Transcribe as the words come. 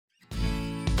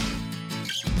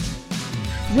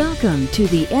Welcome to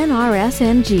the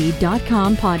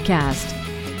NRSNG.com podcast,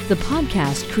 the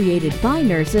podcast created by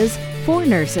nurses for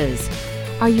nurses.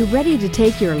 Are you ready to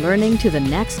take your learning to the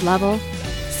next level?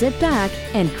 Sit back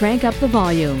and crank up the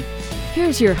volume.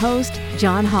 Here's your host,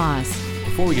 John Haas.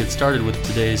 Before we get started with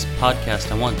today's podcast,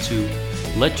 I want to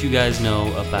let you guys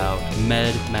know about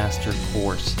MedMaster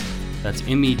Course. That's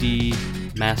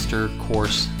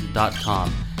medmastercourse.com.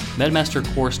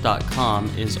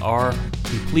 MedMasterCourse.com is our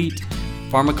complete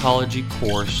pharmacology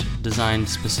course designed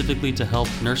specifically to help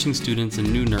nursing students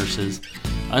and new nurses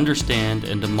understand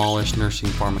and demolish nursing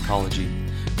pharmacology.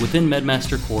 Within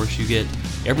MedMaster Course, you get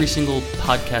every single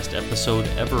podcast episode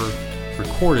ever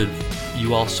recorded.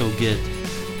 You also get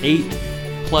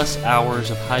 8+ hours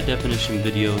of high-definition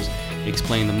videos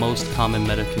explaining the most common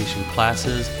medication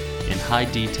classes in high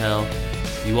detail.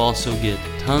 You also get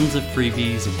tons of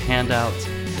freebies and handouts.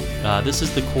 This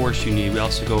is the course you need. We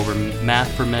also go over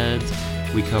math for meds.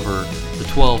 We cover the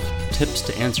 12 tips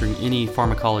to answering any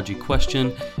pharmacology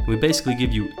question. And we basically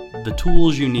give you the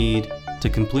tools you need to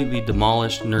completely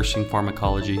demolish nursing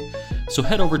pharmacology. So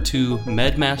head over to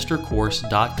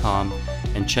medmastercourse.com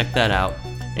and check that out,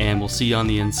 and we'll see you on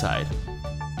the inside.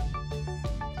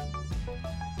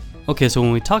 Okay, so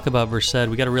when we talk about Versed,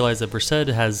 we got to realize that Versed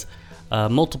has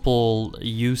multiple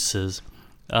uses.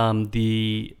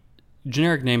 The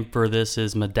generic name for this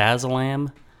is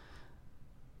Midazolam,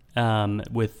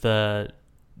 with the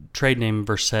trade name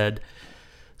Versed.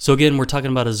 So again, we're talking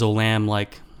about a Zolam,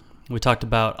 like we talked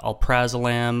about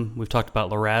alprazolam, we've talked about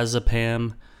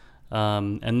lorazepam,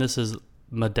 and this is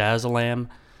Midazolam.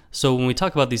 So when we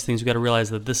talk about these things, we got to realize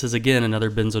that this is again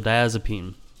another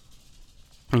benzodiazepine.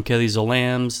 Okay, these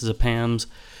Zolams, Zapams,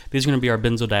 these are going to be our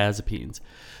benzodiazepines.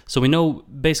 So we know,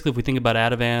 basically, if we think about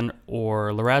Ativan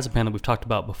or lorazepam that we've talked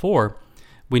about before,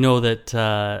 we know that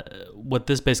what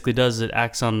this basically does is it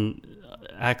acts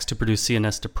to produce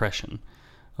CNS depression.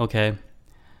 Okay.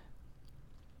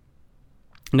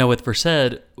 Now with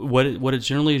Versed, what it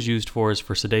generally is used for is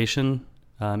for sedation.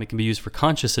 It can be used for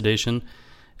conscious sedation.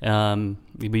 It can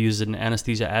be used in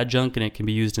anesthesia adjunct, and it can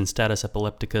be used in status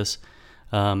epilepticus.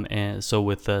 And so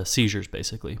with seizures,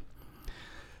 basically.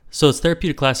 So its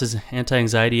therapeutic class is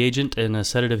anti-anxiety agent and a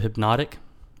sedative hypnotic,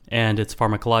 and its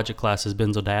pharmacologic class is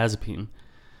benzodiazepine.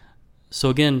 So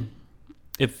again,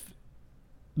 if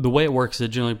the way it works, it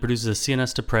generally produces a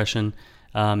CNS depression,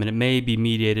 and it may be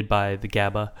mediated by the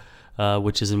GABA,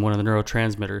 which is in one of the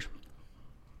neurotransmitters.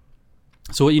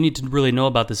 So what you need to really know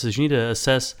about this is you need to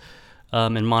assess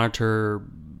and monitor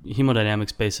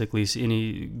hemodynamics, basically,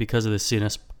 because of the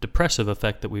CNS depressive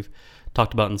effect that we've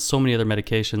talked about in so many other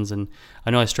medications. And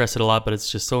I know I stress it a lot, but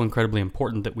it's just so incredibly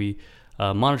important that we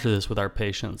monitor this with our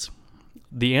patients.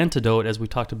 The antidote, as we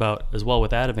talked about as well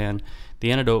with Ativan,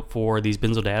 the antidote for these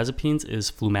benzodiazepines is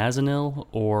flumazenil,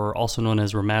 or also known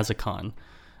as romazicon.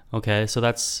 Okay, so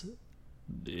that's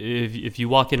if you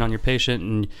walk in on your patient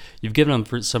and you've given them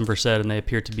some Versed and they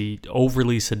appear to be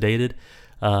overly sedated,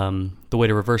 the way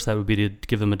to reverse that would be to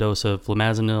give them a dose of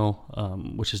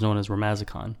flumazenil, which is known as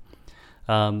romazicon.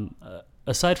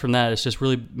 Aside from that, it's just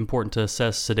really important to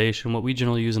assess sedation. What we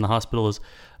generally use in the hospital is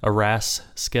a RASS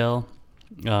scale,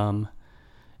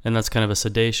 and that's kind of a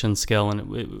sedation scale.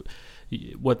 And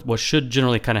what should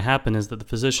generally kind of happen is that the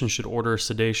physician should order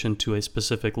sedation to a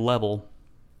specific level,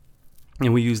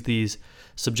 and we use these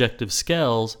subjective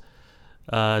scales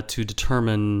to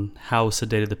determine how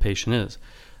sedated the patient is.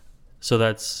 So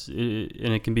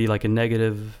and it can be like a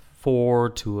 -4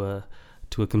 to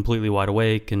a completely wide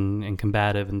awake and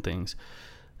combative and things.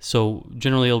 So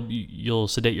generally you'll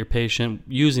sedate your patient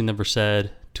using the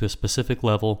Versed to a specific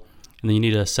level, and then you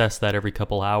need to assess that every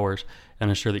couple hours and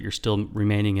ensure that you're still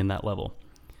remaining in that level.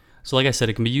 So like I said,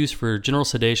 it can be used for general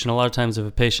sedation. A lot of times if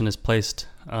a patient is placed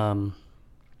on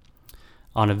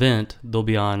a vent, they'll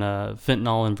be on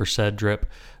fentanyl and Versed drip.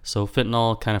 So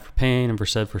fentanyl kind of for pain and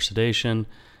Versed for sedation.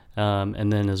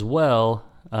 And then as well,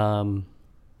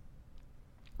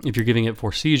 if you're giving it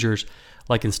for seizures,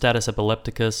 like in status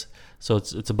epilepticus, so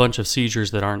it's a bunch of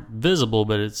seizures that aren't visible,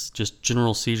 but it's just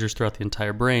general seizures throughout the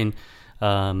entire brain,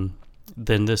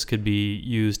 then this could be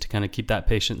used to kind of keep that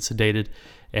patient sedated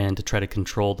and to try to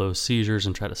control those seizures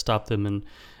and try to stop them and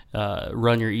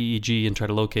run your EEG and try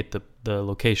to locate the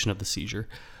location of the seizure.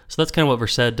 So that's kind of what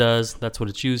Versed does. That's what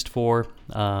it's used for,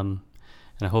 and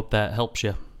I hope that helps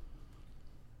you.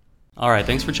 All right,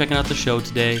 thanks for checking out the show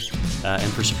today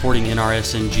and for supporting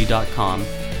NRSNG.com.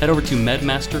 Head over to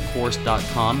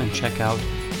medmastercourse.com and check out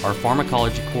our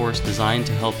pharmacology course designed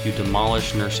to help you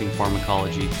demolish nursing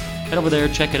pharmacology. Head over there,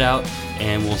 check it out,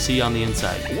 and we'll see you on the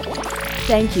inside.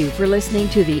 Thank you for listening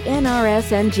to the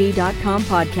NRSNG.com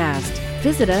podcast.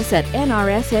 Visit us at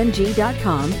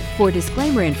nrsng.com for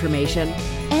disclaimer information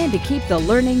and to keep the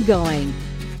learning going.